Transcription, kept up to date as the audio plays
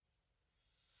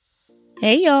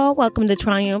Hey y'all, welcome to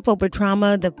Triumph Over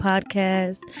Trauma, the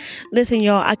podcast. Listen,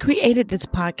 y'all, I created this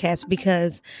podcast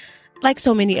because, like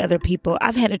so many other people,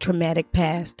 I've had a traumatic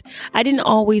past. I didn't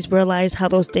always realize how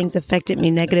those things affected me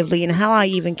negatively and how I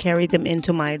even carried them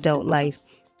into my adult life.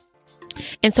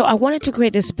 And so I wanted to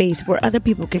create a space where other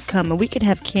people could come and we could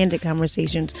have candid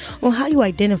conversations on how you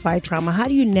identify trauma, how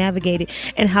do you navigate it,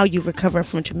 and how you recover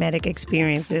from traumatic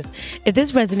experiences. If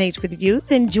this resonates with you,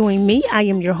 then join me. I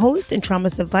am your host and trauma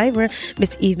survivor,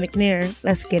 Miss Eve McNair.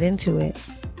 Let's get into it.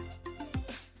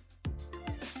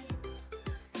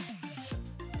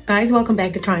 Guys, welcome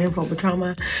back to Triumph Over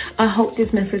Trauma. I hope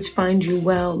this message finds you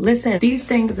well. Listen, these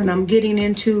things that I'm getting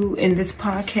into in this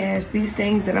podcast, these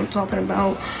things that I'm talking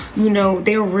about,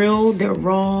 they're real, they're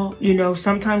raw.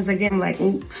 Sometimes again, like,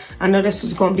 I know this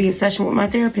was going to be a session with my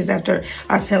therapist after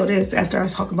I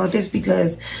talk about this,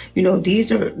 because,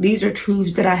 these are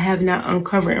truths that I have not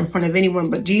uncovered in front of anyone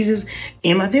but Jesus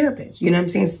and my therapist. You know what I'm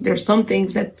saying? There's some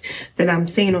things that I'm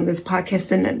saying on this podcast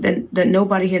that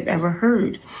nobody has ever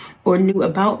heard or knew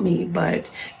about me.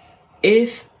 But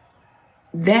if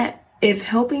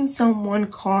helping someone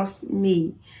cost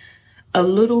me a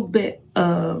little bit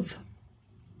of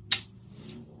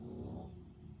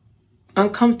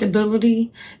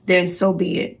uncomfortability, then so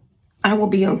be it. I will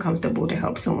be uncomfortable to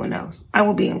help someone else. I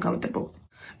will be uncomfortable.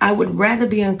 I would rather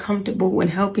be uncomfortable when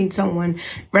helping someone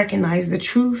recognize the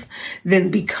truth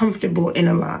than be comfortable in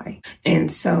a lie.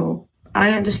 And so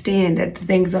I understand that the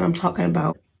things that I'm talking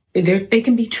about, they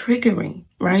can be triggering,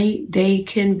 right? They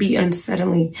can be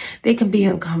unsettling. They can be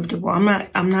uncomfortable. I'm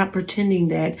not pretending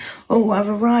that, I've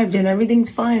arrived and everything's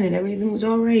fine and everything's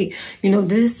all right.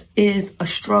 This is a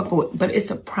struggle, but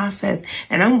it's a process,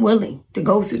 and I'm willing to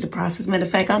go through the process. Matter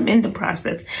of fact, I'm in the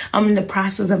process. I'm in the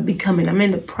process of becoming. I'm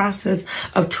in the process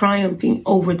of triumphing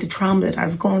over the trauma that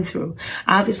I've gone through.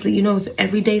 Obviously, it's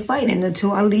everyday fighting.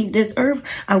 Until I leave this earth,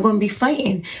 I'm going to be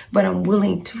fighting, but I'm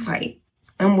willing to fight.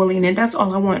 I'm willing, and that's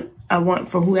all I want. I want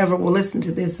for whoever will listen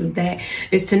to this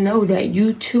is to know that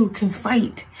you too can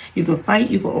fight. You can fight,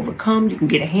 you can overcome, you can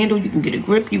get a handle, you can get a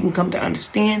grip, you can come to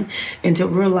understand and to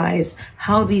realize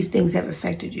how these things have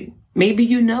affected you. Maybe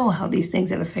you know how these things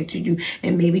have affected you,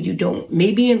 and maybe you don't.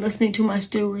 Maybe in listening to my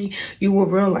story, you will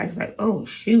realize like, oh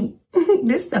shoot,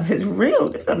 this stuff is real.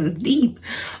 This stuff is deep.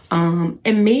 And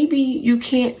maybe you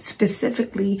can't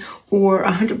specifically or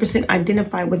 100%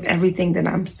 identify with everything that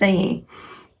I'm saying,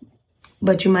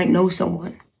 but you might know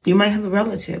someone. You might have a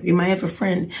relative. You might have a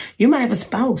friend. You might have a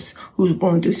spouse who's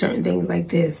going through certain things like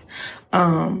this.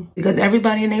 Because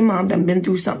everybody and their mom done been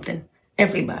through something.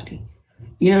 Everybody.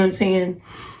 You know what I'm saying?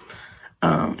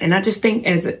 And I just think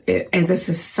as a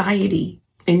society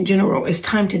in general, it's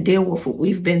time to deal with what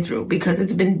we've been through, because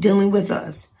it's been dealing with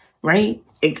us, right?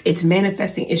 It's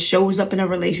manifesting. It shows up in our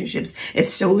relationships. It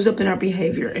shows up in our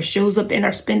behavior. It shows up in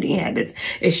our spending habits.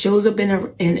 It shows up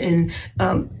in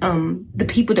the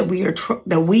people that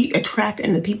we attract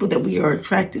and the people that we are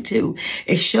attracted to.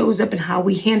 It shows up in how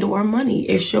we handle our money.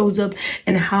 It shows up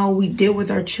in how we deal with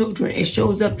our children. It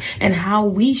shows up in how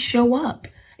we show up.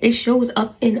 It shows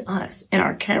up in us, in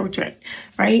our character,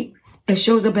 right? It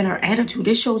shows up in our attitude.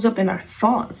 It shows up in our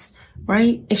thoughts,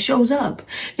 right? It shows up.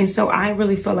 And so I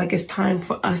really feel like it's time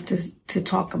for us to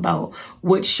talk about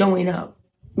what's showing up,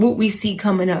 what we see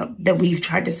coming up that we've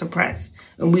tried to suppress,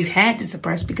 and we've had to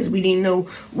suppress because we didn't know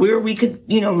where we could,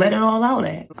 let it all out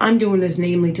at. I'm doing this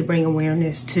namely to bring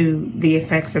awareness to the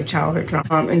effects of childhood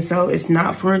trauma. And so it's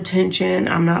not for attention.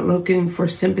 I'm not looking for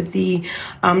sympathy.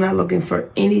 I'm not looking for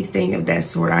anything of that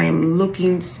sort. I am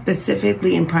looking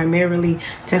specifically and primarily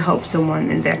to help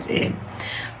someone, and that's it.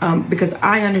 Because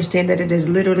I understand that it is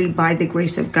literally by the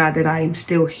grace of God that I am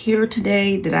still here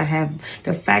today, that I have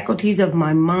the faculties of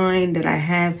my mind, that I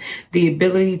have the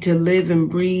ability to live and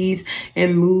breathe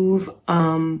and move.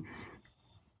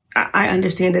 I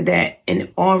understand that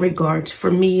in all regards, for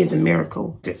me, is a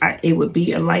miracle. It would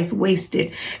be a life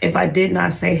wasted if I did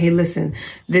not say, hey, listen,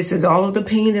 this is all of the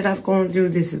pain that I've gone through.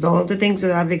 This is all of the things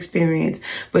that I've experienced.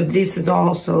 But this is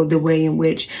also the way in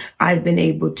which I've been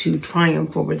able to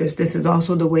triumph over this. This is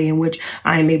also the way in which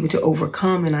I am able to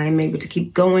overcome, and I am able to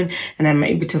keep going, and I'm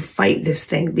able to fight this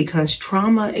thing, because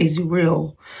trauma is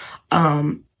real.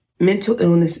 Mental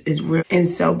illness is real. And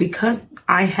so because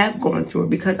I have gone through it,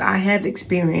 because I have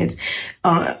experienced,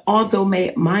 although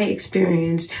my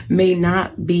experience may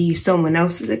not be someone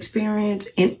else's experience,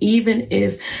 and even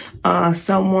if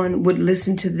someone would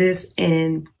listen to this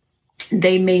and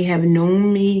they may have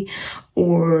known me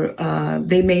or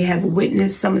they may have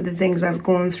witnessed some of the things I've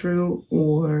gone through,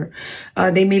 or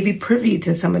they may be privy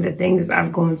to some of the things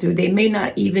I've gone through. They may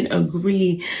not even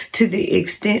agree to the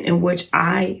extent in which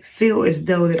I feel as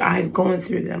though that I've gone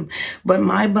through them. But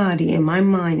my body and my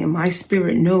mind and my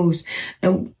spirit knows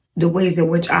the ways in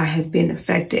which I have been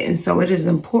affected. And so it is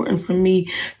important for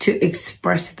me to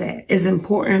express that. It's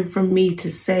important for me to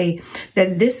say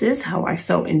that this is how I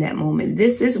felt in that moment.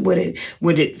 This is what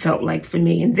it felt like for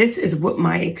me. And this is what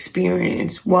my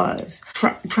experience was.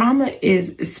 Trauma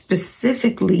is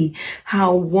specifically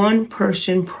how one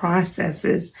person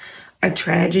processes a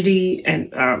tragedy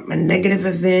and a negative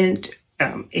event.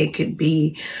 It could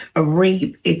be a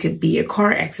rape. It could be a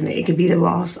car accident. It could be the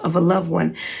loss of a loved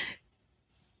one.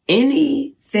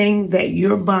 Anything that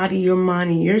your body, your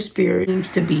mind, and your spirit seems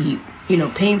to be,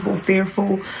 painful,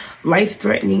 fearful,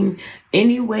 life-threatening,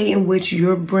 any way in which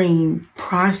your brain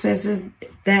processes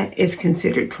that is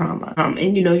considered trauma.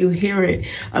 And you hear it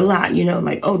a lot,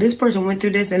 like, oh, this person went through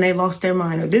this and they lost their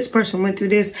mind, or this person went through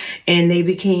this and they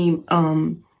became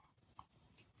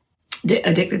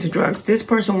addicted to drugs. This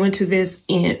person went through this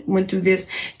and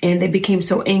they became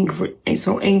so angry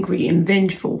and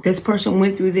vengeful. This person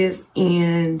went through this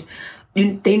and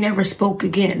they never spoke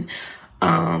again.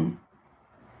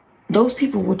 Those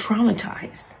people were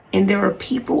traumatized. And there are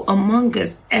people among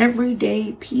us,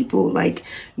 everyday people like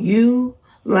you,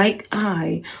 like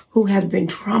I, who have been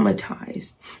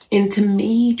traumatized. And to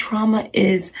me, trauma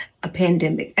is a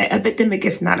epidemic,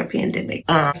 if not a pandemic.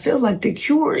 I feel like the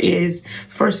cure is,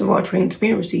 first of all,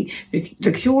 transparency.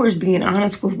 The cure is being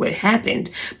honest with what happened,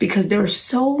 because there are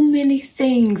so many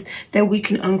things that we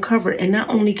can uncover. And not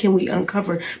only can we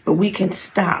uncover, but we can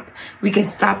stop. We can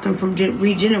stop them from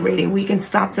regenerating. We can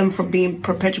stop them from being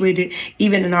perpetuated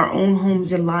even in our own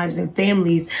homes and lives and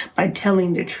families by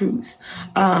telling the truth.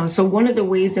 So one of the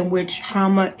ways in which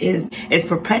trauma is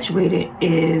perpetuated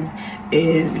is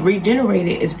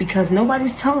regenerated is because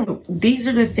nobody's telling them. These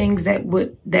are the things that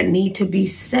need to be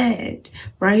said,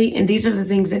 right? And these are the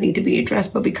things that need to be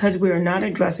addressed. But because we are not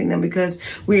addressing them, because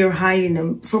we are hiding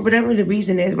them for whatever the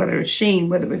reason is, whether it's shame,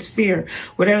 whether it's fear,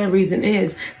 whatever the reason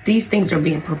is, these things are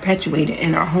being perpetuated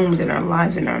in our homes, in our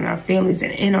lives, and in our families,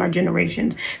 and in our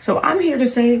generations. So I'm here to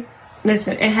say,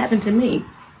 listen, it happened to me.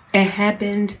 It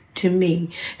happened to me.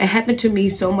 It happened to me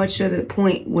so much to the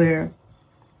point where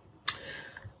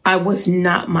I was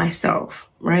not myself,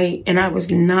 right? And I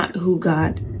was not who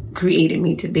God created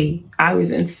me to be. I was,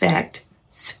 in fact,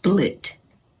 split.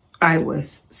 I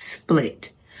was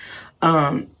split.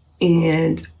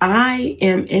 And I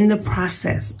am in the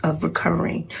process of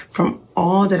recovering from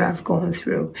all that I've gone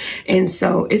through. And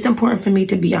so it's important for me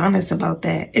to be honest about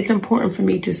that. It's important for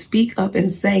me to speak up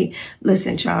and say,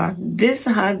 listen, child, this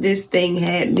is how this thing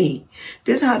had me.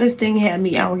 This is how this thing had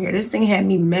me out here. This thing had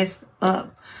me messed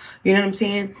up. You know what I'm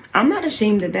saying? I'm not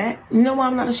ashamed of that. You know why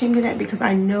I'm not ashamed of that? Because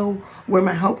I know where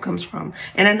my help comes from.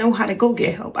 And I know how to go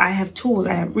get help. I have tools.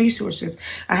 I have resources.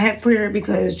 I have prayer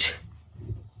because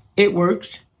it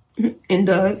works and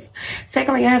does.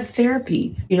 Secondly, I have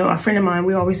therapy. A friend of mine,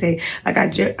 we always say, I got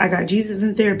Jesus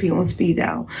in therapy on speed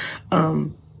dial.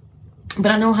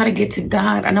 But I know how to get to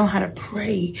God. I know how to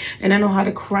pray, and I know how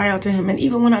to cry out to him. And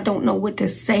even when I don't know what to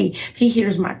say, he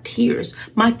hears my tears.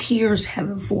 My tears have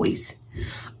a voice.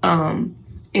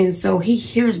 And so he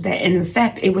hears that. And in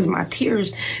fact, it was my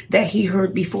tears that he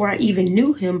heard before I even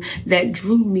knew him that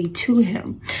drew me to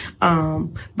him.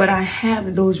 But I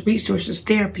have those resources,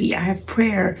 therapy, I have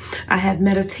prayer, I have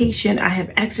meditation, I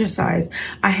have exercise,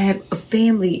 I have a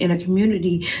family and a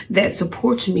community that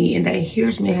supports me and that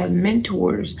hears me. I have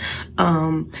mentors.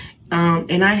 And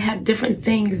I have different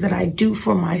things that I do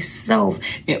for myself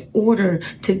in order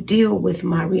to deal with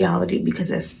my reality,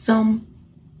 because at some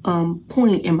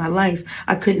point in my life,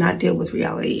 I could not deal with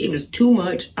reality. It was too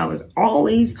much. I was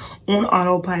always on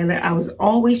autopilot. I was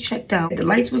always checked out. The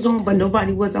lights was on, but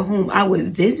nobody was at home. I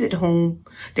would visit home.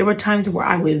 There were times where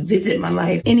I would visit my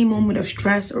life. Any moment of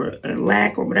stress or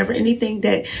lack or whatever, anything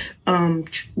that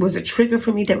was a trigger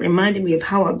for me that reminded me of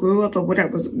how I grew up or what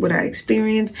I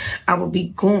experienced, I would be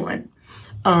gone.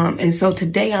 And so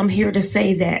today I'm here to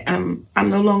say that I'm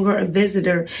no longer a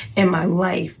visitor in my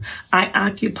life. I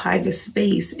occupy the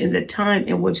space and the time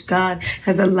in which God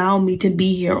has allowed me to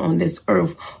be here on this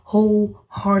earth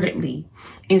wholeheartedly.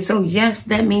 And so, yes,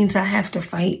 that means I have to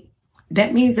fight.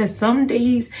 That means that some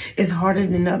days is harder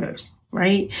than others,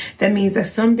 right? That means that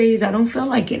some days I don't feel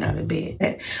like getting out of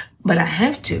bed, but I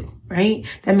have to, right?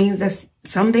 That means that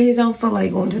some days I don't feel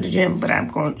like going to the gym, but I'm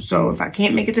going. So if I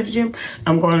can't make it to the gym,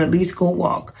 I'm going to at least go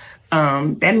walk.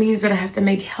 That means that I have to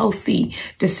make healthy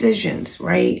decisions,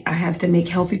 right? I have to make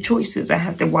healthy choices. I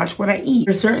have to watch what I eat.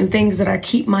 There's certain things that I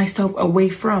keep myself away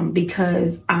from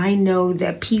because I know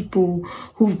that people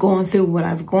who've gone through what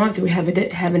I've gone through have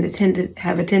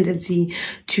a tendency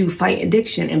to fight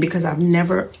addiction. And because I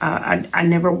never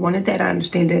wanted that, I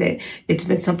understand that it's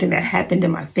been something that happened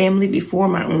in my family before.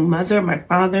 My own mother, my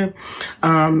father,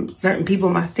 certain people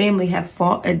in my family have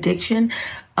fought addiction.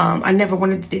 I never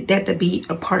wanted that to be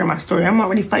a part of my story. I'm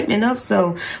already fighting enough.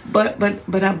 So, but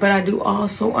I do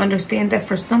also understand that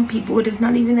for some people, it is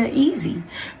not even that easy,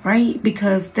 right?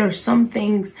 Because there's some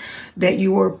things that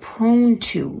you are prone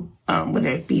to,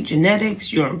 whether it be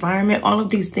genetics, your environment, all of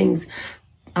these things,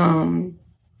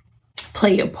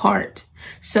 play a part.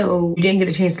 So you didn't get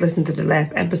a chance to listen to the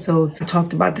last episode. I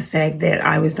talked about the fact that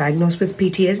I was diagnosed with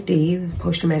PTSD,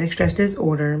 post-traumatic stress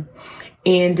disorder,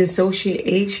 and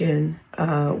dissociation,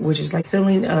 which is like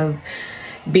feeling of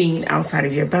being outside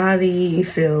of your body. You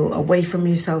feel away from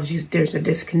yourself. There's a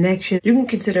disconnection. You can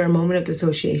consider a moment of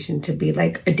dissociation to be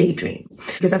like a daydream,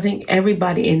 because I think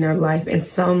everybody in their life, at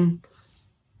some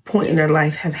point in their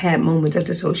life, have had moments of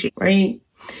dissociation, right?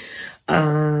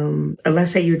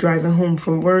 Let's say you're driving home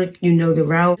from work, you know the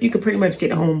route. You could pretty much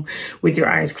get home with your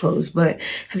eyes closed. But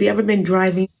have you ever been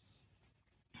driving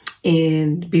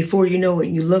and before you know it,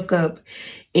 you look up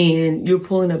and you're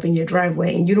pulling up in your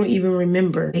driveway and you don't even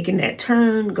remember making that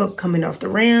turn, coming off the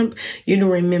ramp. You don't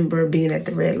remember being at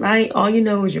the red light. All you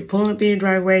know is you're pulling up in your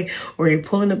driveway or you're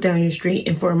pulling up down your street.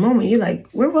 And for a moment, you're like,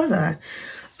 where was I?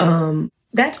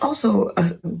 That's also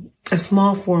a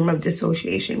small form of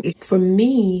dissociation. For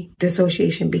me,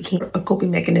 dissociation became a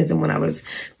coping mechanism when I was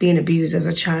being abused as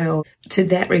a child. To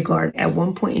that regard, at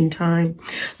one point in time,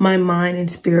 my mind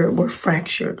and spirit were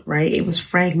fractured, right? It was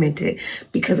fragmented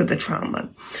because of the trauma.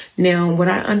 Now, what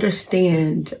I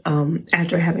understand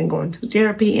after having gone through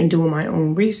therapy and doing my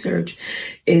own research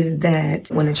is that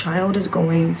when a child is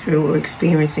going through or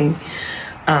experiencing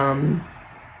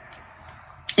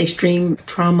extreme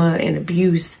trauma and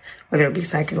abuse, whether it be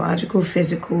psychological,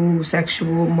 physical,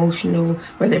 sexual, emotional,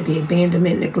 whether it be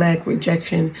abandonment, neglect,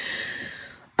 rejection,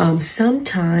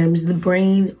 sometimes the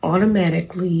brain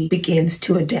automatically begins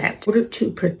to adapt. In order to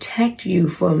protect you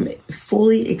from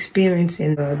fully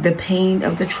experiencing the pain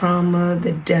of the trauma,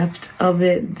 the depth of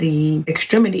it, the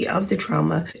extremity of the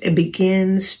trauma, it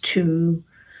begins to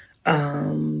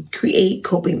create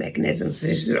coping mechanisms.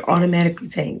 It's an automatic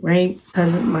thing, right?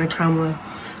 Because my trauma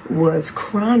was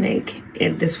chronic,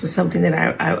 and this was something that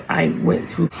I went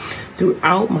through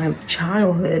throughout my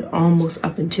childhood, almost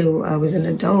up until I was an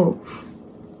adult.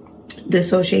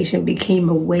 Dissociation became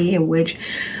a way in which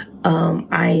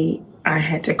I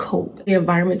had to cope. The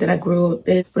environment that I grew up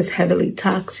in was heavily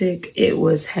toxic. It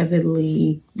was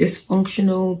heavily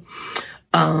dysfunctional.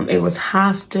 It was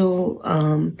hostile.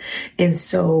 And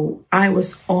so I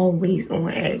was always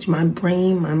on edge. My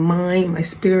brain, my mind, my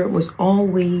spirit was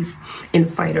always in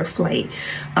fight or flight.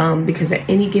 Because at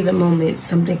any given moment,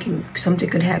 something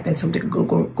could happen, something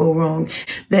could go wrong,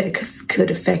 that it could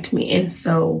affect me. And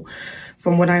so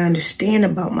from what I understand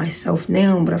about myself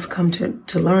now, what I've come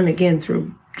to learn again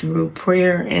through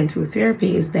prayer and through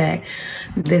therapy, is that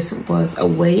this was a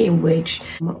way in which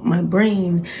my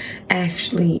brain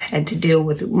actually had to deal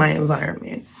with my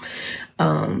environment.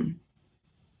 Now,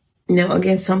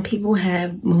 again, some people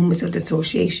have moments of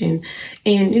dissociation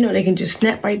and, they can just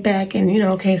snap right back and,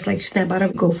 okay, it's like you snap out of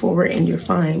it, go forward and you're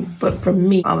fine. But for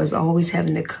me, I was always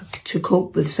having to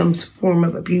cope with some form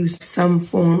of abuse, some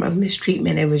form of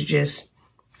mistreatment. It was just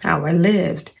how I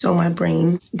lived. So my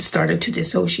brain started to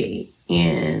dissociate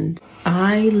and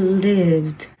I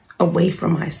lived away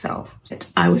from myself.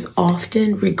 I was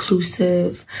often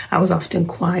reclusive. I was often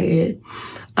quiet,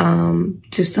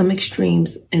 to some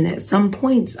extremes. And at some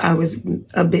points I was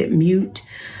a bit mute.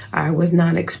 I was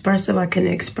not expressive. I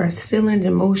couldn't express feelings,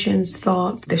 emotions,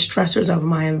 thoughts. The stressors of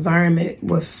my environment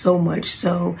was so much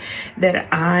so that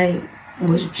I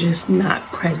was just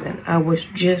not present. I was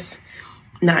just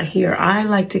not here. I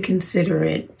like to consider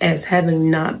it as having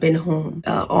not been home.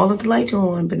 All of the lights are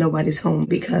on, but nobody's home,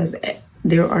 because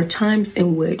there are times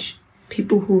in which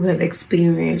people who have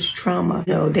experienced trauma,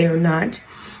 they are not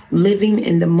living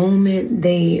in the moment.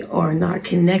 They are not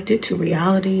connected to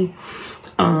reality.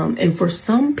 And for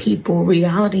some people,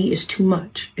 reality is too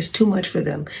much. It's too much for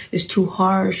them. It's too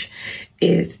harsh.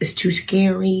 It's too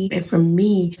scary. And for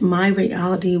me, my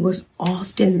reality was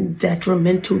often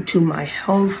detrimental to my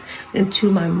health and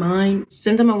to my mind.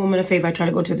 Since I'm a woman of faith, I try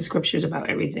to go to the scriptures about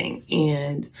everything.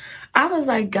 And I was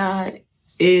like, God,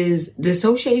 is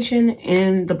dissociation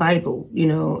in the Bible?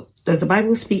 Does the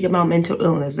Bible speak about mental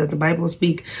illness? Does the Bible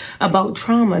speak about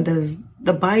trauma? Does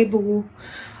the Bible,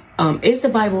 is the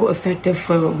Bible effective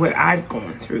for what I've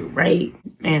gone through, right?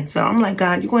 And so I'm like,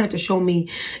 God, you're going to have to show me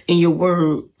in your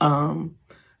word,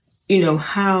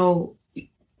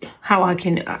 how I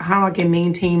can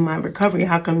maintain my recovery,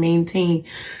 how I can maintain,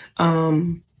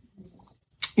 the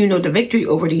victory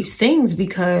over these things,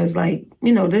 because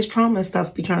this trauma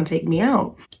stuff be trying to take me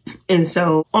out. And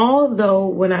so, although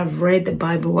when I've read the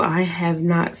Bible, I have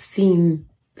not seen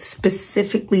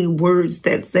specifically words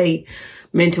that say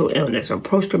mental illness or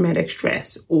post-traumatic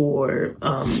stress or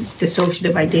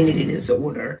dissociative identity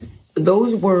disorder.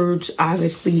 Those words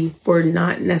obviously were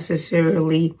not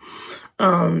necessarily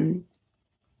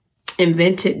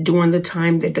invented during the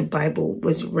time that the Bible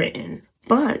was written.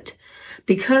 But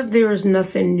because there is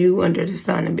nothing new under the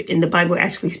sun, and the Bible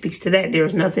actually speaks to that, there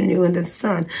is nothing new under the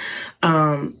sun.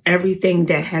 Everything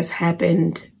that has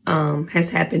happened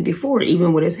before.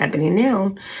 Even what is happening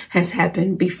now has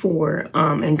happened before,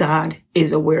 and God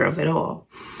is aware of it all.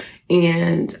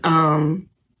 And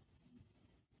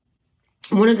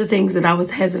one of the things that I was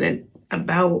hesitant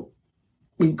about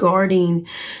regarding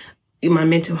my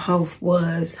mental health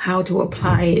was how to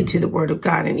apply it to the Word of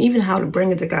God, and even how to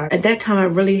bring it to God. At that time, I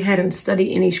really hadn't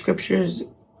studied any scriptures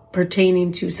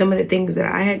pertaining to some of the things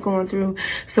that I had gone through.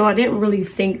 So I didn't really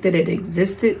think that it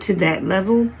existed to that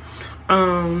level.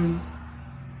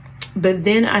 But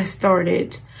then I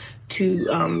started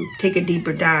to take a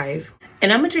deeper dive.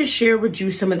 And I'm going to just share with you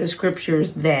some of the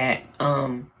scriptures that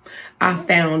I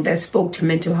found that spoke to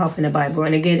mental health in the Bible.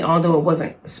 And again, although it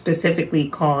wasn't specifically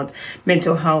called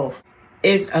mental health,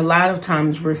 is a lot of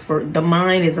times the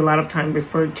mind is a lot of time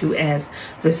referred to as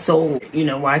the soul.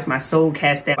 Why is my soul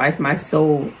cast down? Why is my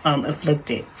soul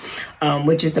afflicted?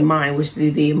 Which is the mind, which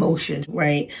is the emotions,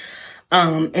 right?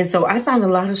 And so I found a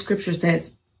lot of scriptures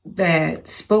that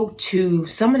spoke to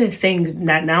some of the things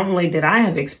not only that I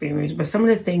have experienced, but some of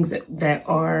the things that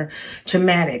are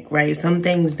traumatic, right? Some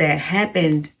things that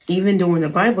happened even during the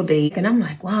Bible days. And I'm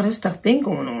like, wow, this stuff been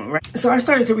going on, right? So I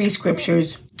started to read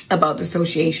scriptures about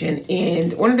dissociation.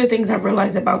 And one of the things I've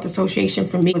realized about dissociation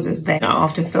for me is that I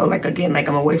often feel like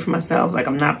I'm away from myself, like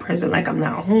I'm not present, like I'm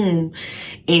not home.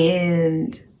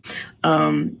 And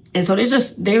so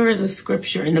there is a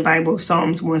scripture in the Bible,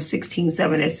 Psalms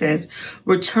 116:7, that says,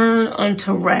 "Return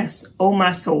unto rest, O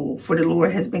my soul, for the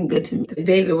Lord has been good to me."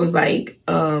 David was like,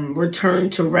 return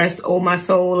to rest, O my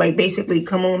soul. Like basically,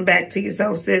 come on back to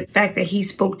yourself, sis. The fact that he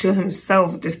spoke to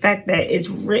himself, the fact that it's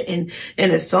written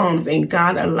in the Psalms and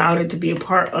God allowed it to be a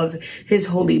part of his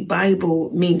holy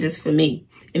Bible means it's for me.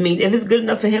 I mean, if it's good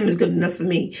enough for him, it's good enough for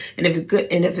me. And if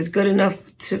it's good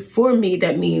enough for me,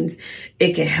 that means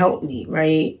it can help me,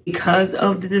 right? Because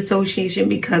of the dissociation,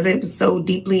 because it was so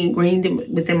deeply ingrained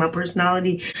within my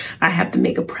personality, I have to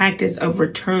make a practice of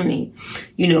returning,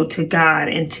 to God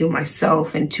and to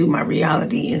myself and to my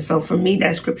reality. And so for me,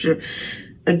 that scripture,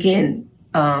 again,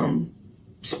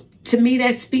 to me,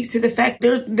 that speaks to the fact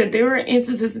that there are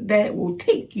instances that will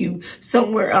take you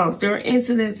somewhere else. There are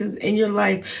incidences in your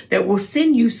life that will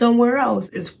send you somewhere else.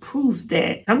 It's proof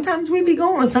that sometimes we be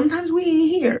going, sometimes we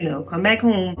ain't here. Come back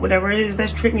home. Whatever it is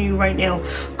that's triggering you right now,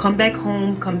 come back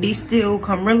home, come be still,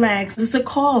 come relax. It's a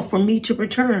call for me to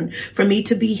return, for me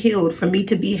to be healed, for me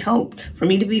to be helped, for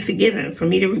me to be forgiven, for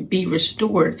me to be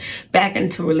restored back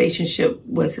into relationship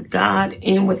with God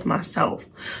and with myself.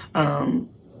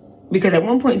 Because at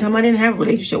one point in time, I didn't have a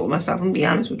relationship with myself. I'm going to be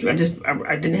honest with you. I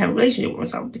didn't have a relationship with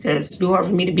myself because it's too hard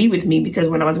for me to be with me, because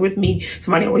when I was with me,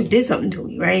 somebody always did something to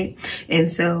me, right? And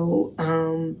so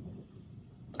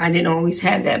I didn't always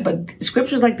have that. But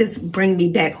scriptures like this bring me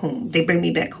back home. They bring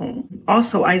me back home.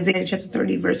 Also, Isaiah chapter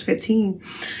 30, verse 15,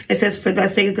 it says, "For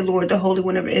thus saith the Lord, the Holy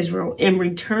One of Israel, in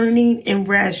returning in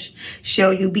rest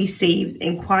shall you be saved,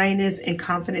 in quietness and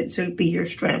confidence shall be your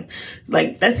strength."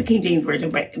 Like, that's the King James Version.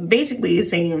 But basically it's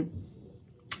saying,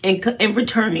 and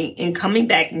returning and coming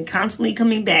back and constantly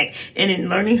coming back and in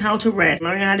learning how to rest,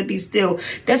 learning how to be still,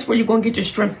 that's where you're going to get your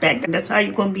strength back. That's how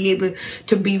you're going to be able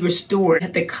to be restored. You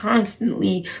have to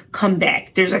constantly come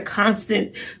back. There's a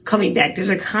constant coming back. There's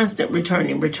a constant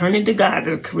returning to God,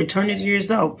 returning to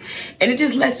yourself. And it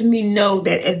just lets me know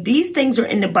that if these things are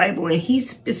in the Bible and he's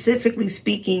specifically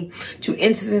speaking to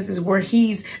instances where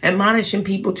he's admonishing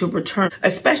people to return,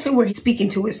 especially where he's speaking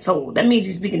to his soul, that means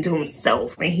he's speaking to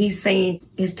himself, and he's saying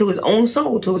to his own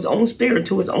soul, to his own spirit,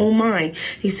 to his own mind.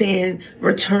 He's saying,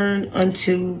 return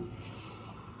unto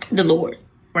the Lord.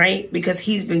 right? Because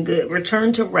he's been good.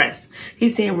 Return to rest.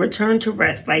 He's saying return to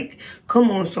rest. Like,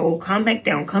 come on, soul, come back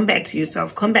down, come back to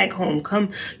yourself, come back home, come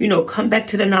back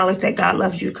to the knowledge that God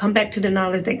loves you, come back to the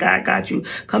knowledge that God got you,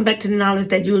 come back to the knowledge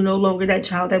that you're no longer that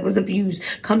child that was abused,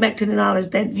 come back to the knowledge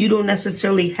that you don't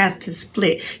necessarily have to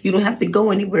split, you don't have to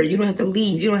go anywhere, you don't have to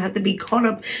leave, you don't have to be caught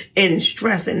up in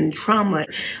stress and trauma,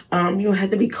 you don't have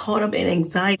to be caught up in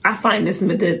anxiety. I find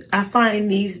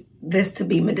this to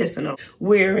be medicinal.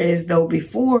 Whereas though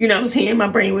before, I'm saying, my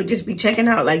brain would just be checking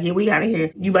out like, yeah, we out of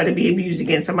here. You about to be abused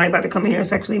again. Somebody about to come in here and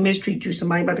sexually mistreat you.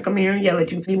 Somebody about to come in here and yell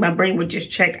at you. My brain would just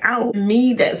check out.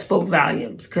 Me, that spoke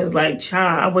volumes. Cause like,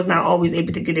 child, I was not always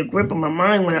able to get a grip on my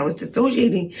mind when I was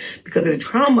dissociating because of the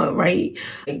trauma, right?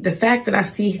 The fact that I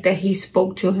see that he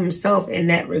spoke to himself in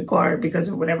that regard because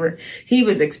of whatever he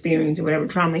was experiencing, whatever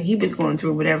trauma he was going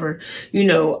through, whatever,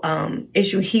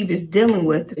 issue he was dealing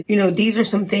with. These are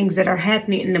some things that are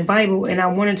happening in the Bible, and I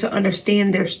wanted to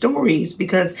understand their stories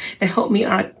because it helped me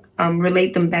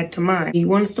relate them back to mine.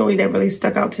 One story that really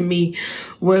stuck out to me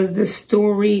was the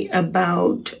story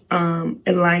about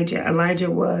Elijah. Elijah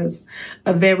was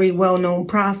a very well-known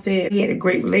prophet. He had a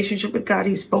great relationship with God.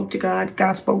 He spoke to God.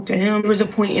 God spoke to him. There was a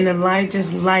point in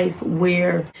Elijah's life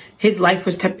where his life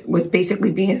was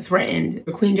basically being threatened.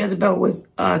 Queen Jezebel was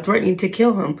threatening to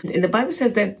kill him. And the Bible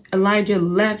says that Elijah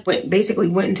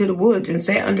went into the woods and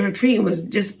sat under a tree and was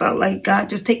just about like, God,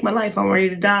 just take my life. I'm ready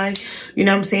to die. You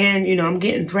know what I'm saying? I'm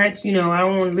getting threats. I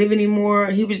don't want to live anymore.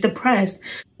 He was depressed.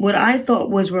 What I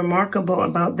thought was remarkable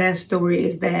about that story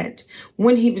is that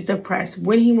when he was depressed,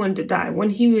 when he wanted to die,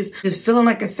 when he was just feeling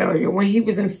like a failure, when he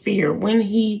was in fear, when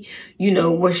he,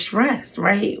 was stressed,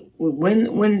 right?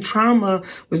 When trauma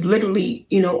was literally,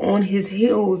 on his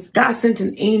heels, God sent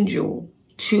an angel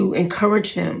to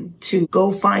encourage him to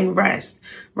go find rest,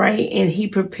 right? And he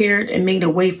prepared and made a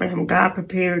way for him. God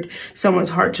prepared someone's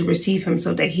heart to receive him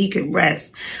so that he could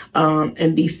rest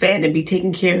and be fed and be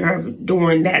taken care of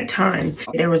during that time.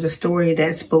 There was a story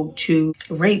that spoke to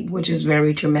rape, which is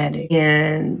very traumatic.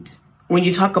 And when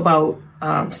you talk about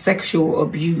sexual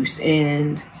abuse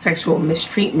and sexual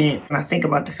mistreatment, and I think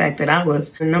about the fact that I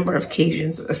was on a number of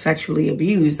occasions sexually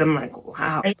abused, I'm like,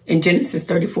 wow. In Genesis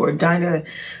 34, Dinah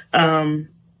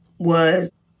was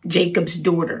Jacob's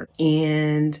daughter,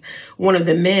 and one of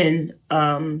the men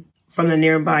from the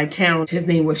nearby town, his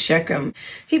name was Shechem.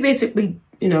 He basically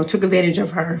took advantage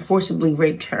of her, forcibly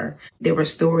raped her. There were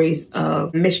stories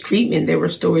of mistreatment. There were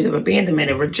stories of abandonment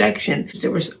and rejection.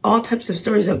 There was all types of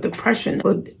stories of depression.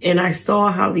 And I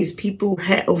saw how these people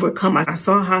had overcome. I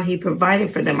saw how he provided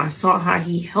for them. I saw how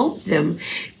he helped them.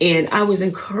 And I was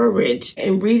encouraged.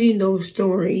 And reading those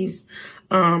stories,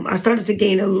 I started to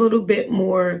gain a little bit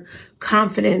more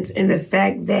confidence in the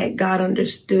fact that God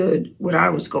understood what I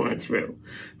was going through,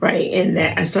 right? And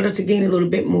that I started to gain a little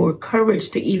bit more courage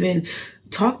to even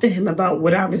talk to him about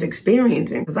what I was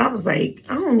experiencing. Because I was like,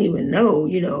 I don't even know,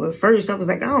 at first I was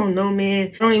like, I don't know,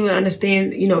 man. I don't even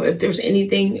understand, if there's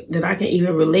anything that I can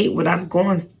even relate what I've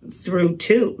gone through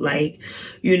too. Like,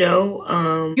 you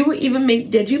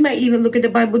might even look at the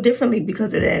Bible differently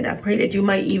because of that. I pray that you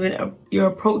might even, your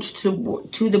approach to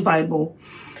the Bible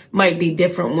might be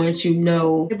different once you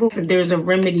know that there's a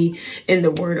remedy in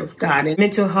the Word of God. And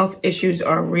mental health issues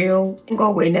are real. They don't go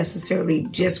away necessarily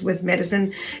just with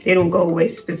medicine. They don't go away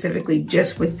specifically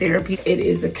just with therapy. It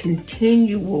is a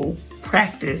continual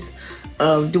practice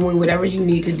of doing whatever you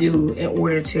need to do in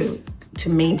order to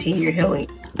maintain your healing.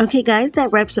 Okay, guys,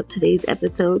 that wraps up today's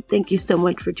episode. Thank you so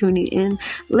much for tuning in.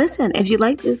 Listen, if you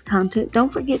like this content, don't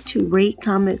forget to rate,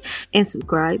 comment, and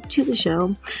subscribe to the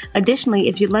show. Additionally,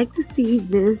 if you'd like to see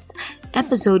this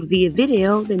episode via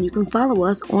video, then you can follow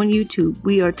us on YouTube.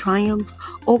 We are Triumph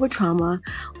Over Trauma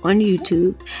on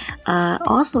YouTube.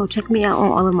 Also, check me out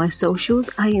on all of my socials.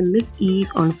 I am Miss Eve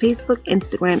on Facebook,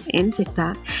 Instagram, and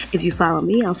TikTok. If you follow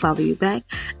me, I'll follow you back.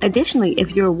 Additionally,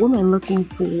 if you're a woman looking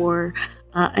for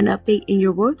an update in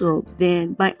your wardrobe,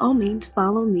 then by all means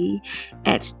follow me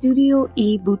at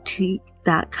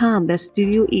StudioEBoutique.com. That's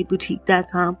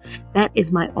StudioEBoutique.com. That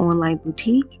is my online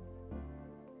boutique.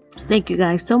 Thank you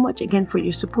guys so much again for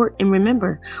your support. And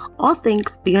remember, all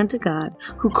thanks be unto God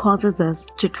who causes us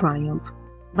to triumph.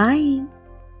 Bye.